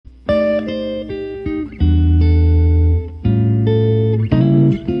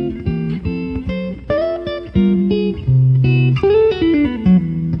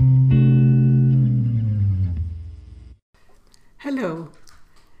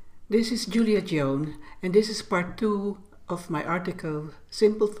This is Julia Joan, and this is part 2 of my article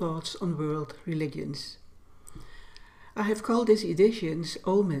Simple Thoughts on World Religions. I have called these editions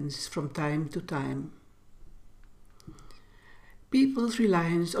Omens from Time to Time. People's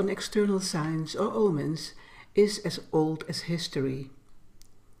reliance on external signs or omens is as old as history.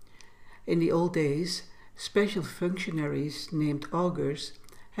 In the old days, special functionaries named augurs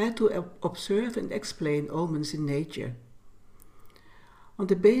had to observe and explain omens in nature. On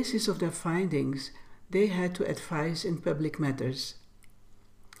the basis of their findings, they had to advise in public matters.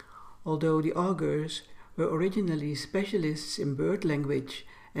 Although the augurs were originally specialists in bird language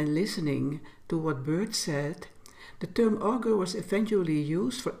and listening to what birds said, the term augur was eventually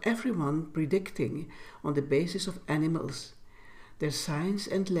used for everyone predicting on the basis of animals, their signs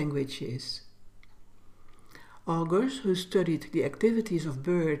and languages. Augurs who studied the activities of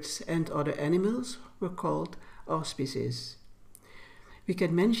birds and other animals were called auspices. We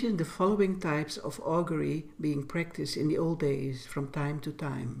can mention the following types of augury being practiced in the old days from time to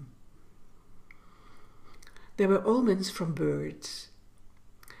time. There were omens from birds.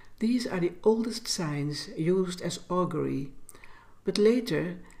 These are the oldest signs used as augury, but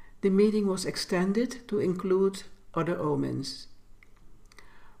later the meaning was extended to include other omens.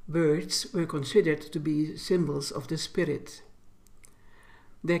 Birds were considered to be symbols of the spirit.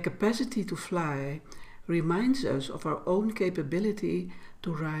 Their capacity to fly reminds us of our own capability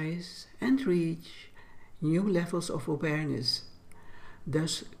to rise and reach new levels of awareness,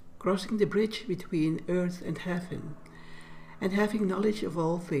 thus crossing the bridge between earth and heaven, and having knowledge of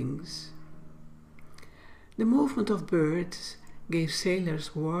all things. The movement of birds gave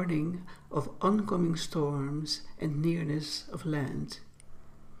sailors warning of oncoming storms and nearness of land.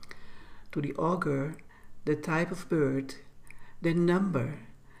 To the augur, the type of bird, their number,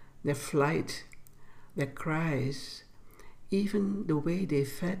 their flight, their cries, even the way they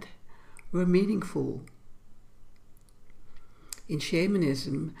fed, were meaningful. In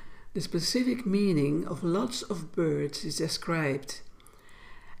shamanism, the specific meaning of lots of birds is described,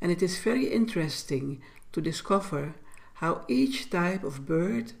 and it is very interesting to discover how each type of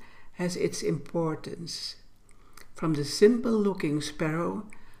bird has its importance, from the simple-looking sparrow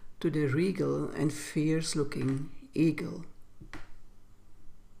to the regal and fierce-looking eagle.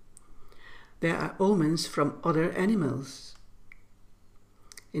 There are omens from other animals.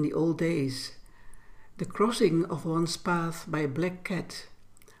 In the old days, the crossing of one's path by a black cat,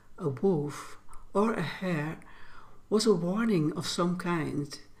 a wolf, or a hare was a warning of some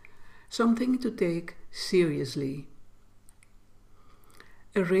kind, something to take seriously.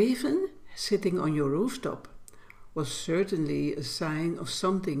 A raven sitting on your rooftop was certainly a sign of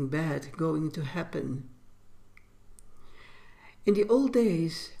something bad going to happen. In the old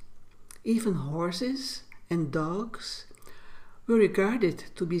days, even horses and dogs were regarded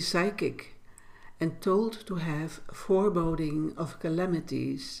to be psychic and told to have foreboding of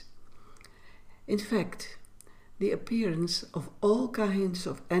calamities. In fact, the appearance of all kinds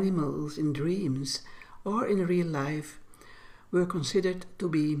of animals in dreams or in real life were considered to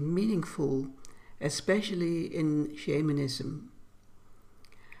be meaningful, especially in shamanism.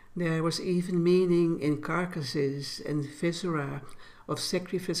 There was even meaning in carcasses and viscera of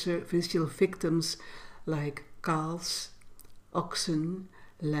sacrificial victims like calves, oxen,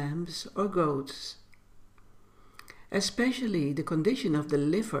 lambs, or goats. Especially the condition of the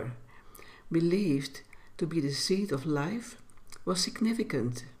liver, believed to be the seat of life, was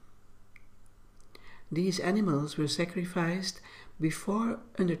significant. These animals were sacrificed before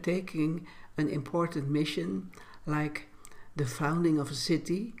undertaking an important mission like the founding of a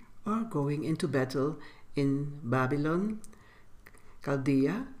city or going into battle in Babylon,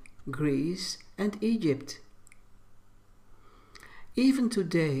 Chaldea, Greece, and Egypt. Even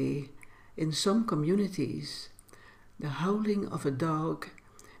today, in some communities, the howling of a dog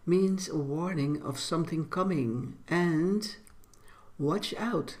means a warning of something coming, and watch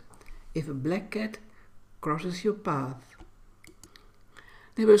out if a black cat crosses your path.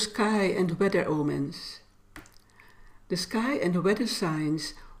 There were sky and weather omens. The sky and weather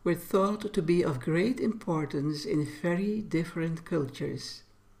signs were thought to be of great importance in very different cultures.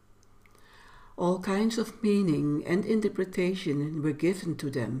 All kinds of meaning and interpretation were given to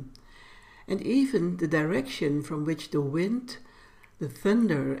them, and even the direction from which the wind, the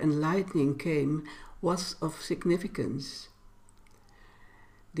thunder and lightning came was of significance.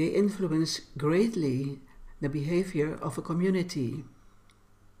 They influenced greatly the behavior of a community.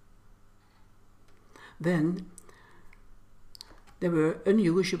 Then there were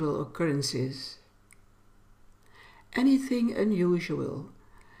unusual occurrences. Anything unusual,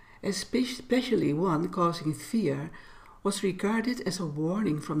 especially one causing fear, was regarded as a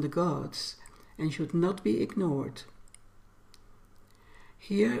warning from the gods and should not be ignored.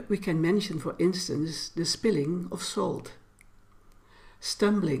 Here we can mention, for instance, the spilling of salt,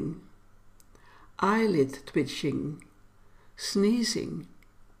 stumbling, eyelid twitching, sneezing.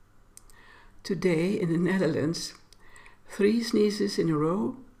 Today in the Netherlands, 3 sneezes in a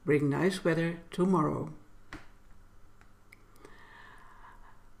row bring nice weather tomorrow.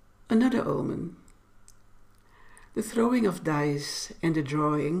 Another omen: the throwing of dice and the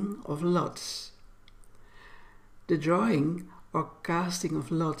drawing of lots. The drawing or casting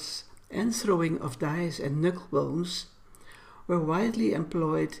of lots and throwing of dice and knucklebones were widely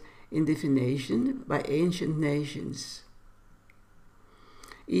employed in divination by ancient nations.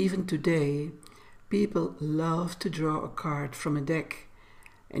 Even today, people love to draw a card from a deck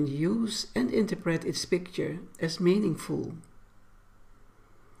and use and interpret its picture as meaningful.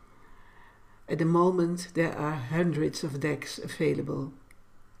 At the moment, there are hundreds of decks available.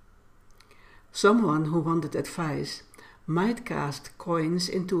 Someone who wanted advice might cast coins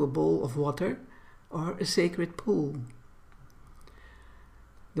into a bowl of water or a sacred pool.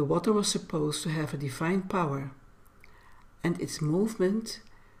 The water was supposed to have a divine power, and its movement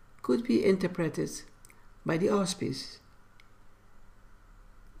could be interpreted by the auspice.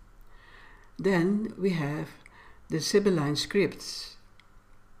 Then we have the Sibylline scripts.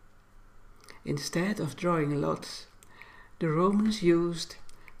 Instead of drawing lots, the Romans used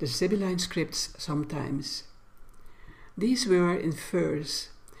the Sibylline scripts sometimes. These were in verse,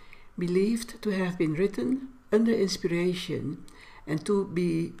 believed to have been written under inspiration and to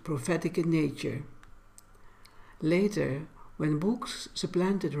be prophetic in nature. Later, when books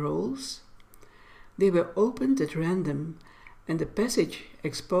supplanted rolls, they were opened at random, and the passage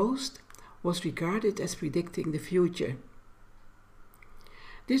exposed was regarded as predicting the future.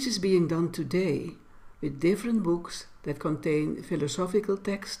 This is being done today with different books that contain philosophical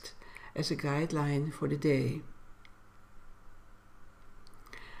text as a guideline for the day.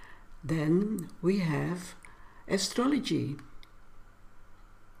 Then we have astrology.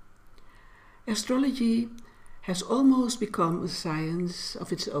 Astrology has almost become a science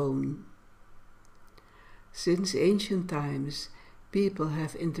of its own. Since ancient times, people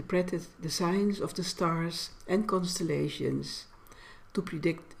have interpreted the signs of the stars and constellations to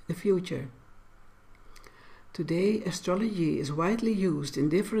predict the future. Today, astrology is widely used in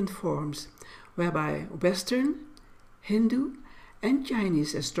different forms, whereby Western, Hindu, and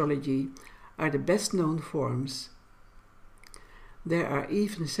Chinese astrology are the best known forms. There are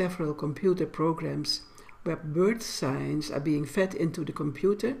even several computer programs where birth signs are being fed into the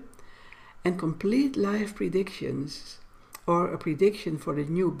computer and complete life predictions, or a prediction for the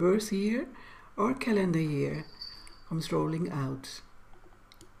new birth year or calendar year, comes rolling out.